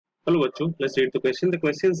Hello, Bachu. Let's read the question. The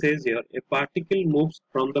question says here, a particle moves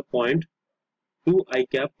from the point 2 I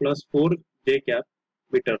cap plus 4 j cap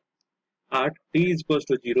meter at t is equals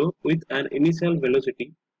to 0 with an initial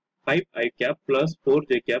velocity 5 I cap plus 4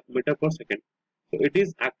 j cap meter per second. So it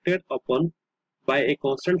is acted upon by a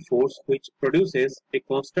constant force which produces a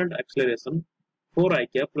constant acceleration 4 I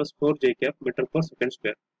cap plus 4 j cap meter per second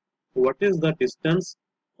square. What is the distance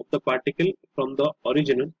of the particle from the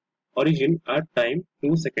origin at time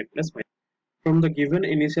 2 seconds? Let's find. From the given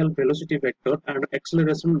initial velocity vector and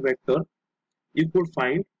acceleration vector, you could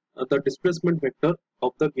find the displacement vector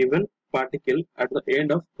of the given particle at the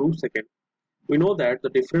end of 2 seconds. We know that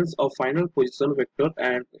the difference of final position vector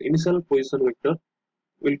and initial position vector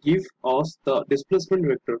will give us the displacement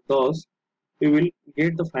vector. Thus, we will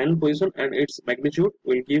get the final position and its magnitude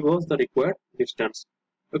will give us the required distance.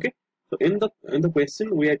 Okay. So in the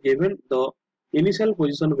question we are given the initial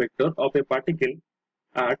position vector of a particle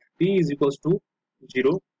at t is equals to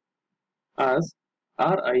 0 as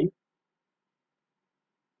ri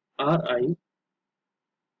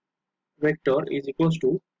vector is equals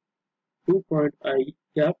to 2.0 I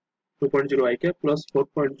cap plus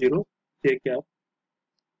 4.0 j cap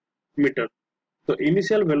meter. The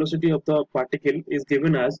initial velocity of the particle is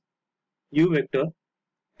given as u vector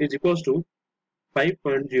is equals to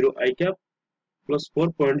 5.0 I cap plus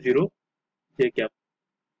 4.0 j cap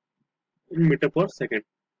in meter per second.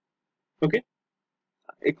 Okay.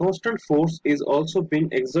 A constant force is also being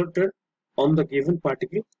exerted on the given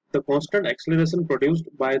particle. The constant acceleration produced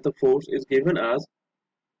by the force is given as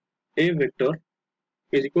a vector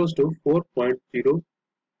is equals to 4.0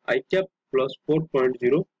 I cap plus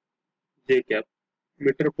 4.0 j cap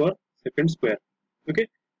meter per second square. Okay,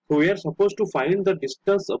 so we are supposed to find the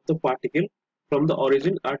distance of the particle from the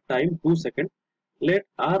origin at time 2 seconds. Let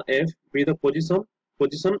Rf be the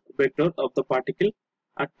position vector of the particle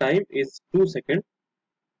at time is 2 seconds.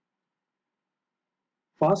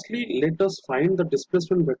 Firstly, let us find the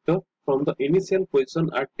displacement vector from the initial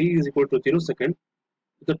position at t is equal to 0 second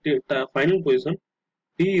to the final position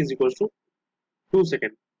t is equals to 2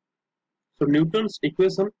 seconds. So Newton's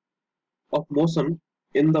equation of motion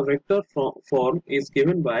in the vector form is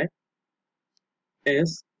given by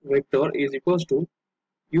s vector is equals to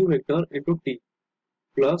u vector into t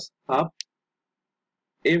plus half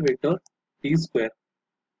a vector t square.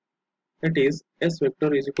 That is s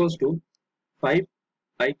vector is equals to 5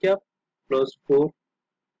 I cap plus 4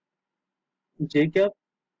 j cap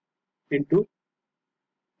into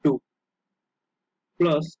 2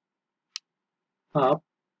 plus half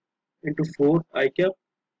into 4 I cap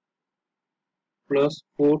plus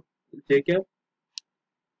 4 j cap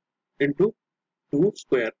into 2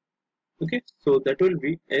 square. Okay, so that will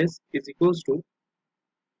be s is equals to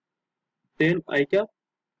 10 I cap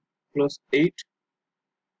plus 8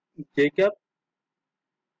 j cap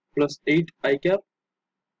plus 8 I cap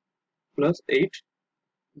plus 8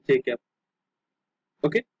 j cap.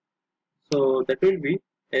 Okay, so that will be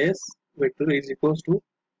s vector is equals to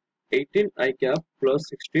 18 I cap plus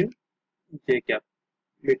 16 j cap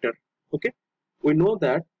meter. Okay, we know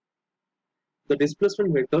that the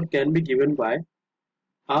displacement vector can be given by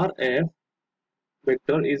rf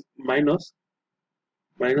vector is minus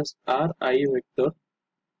ri vector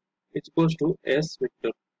is equals to s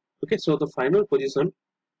vector. Okay, so the final position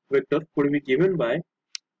vector could be given by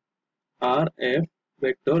rf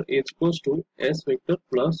vector is equals to s vector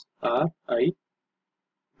plus ri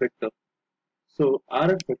vector. So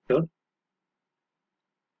rf vector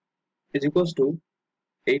is equals to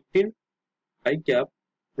 18 I cap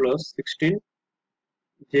plus 16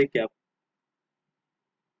 j cap.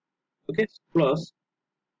 Okay, plus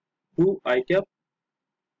 2 I cap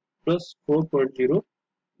plus 4.0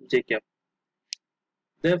 j cap.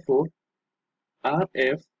 Therefore,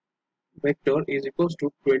 rf vector is equals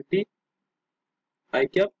to 20 I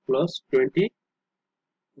cap plus 20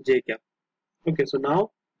 j cap. Okay, so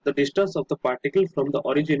now the distance of the particle from the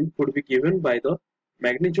origin could be given by the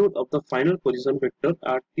magnitude of the final position vector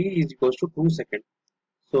at t is equals to 2 seconds.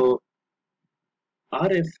 So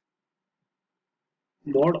rf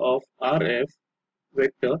mod of rf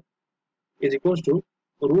vector is equals to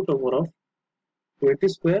root over of 20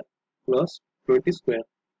 square plus 20 square.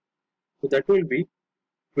 So that will be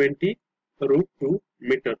 20 root 2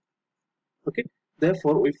 meter. Okay.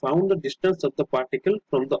 Therefore, we found the distance of the particle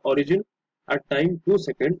from the origin at time 2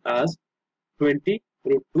 seconds as 20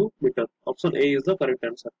 root 2 meter. Option A is the correct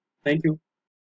answer. Thank you.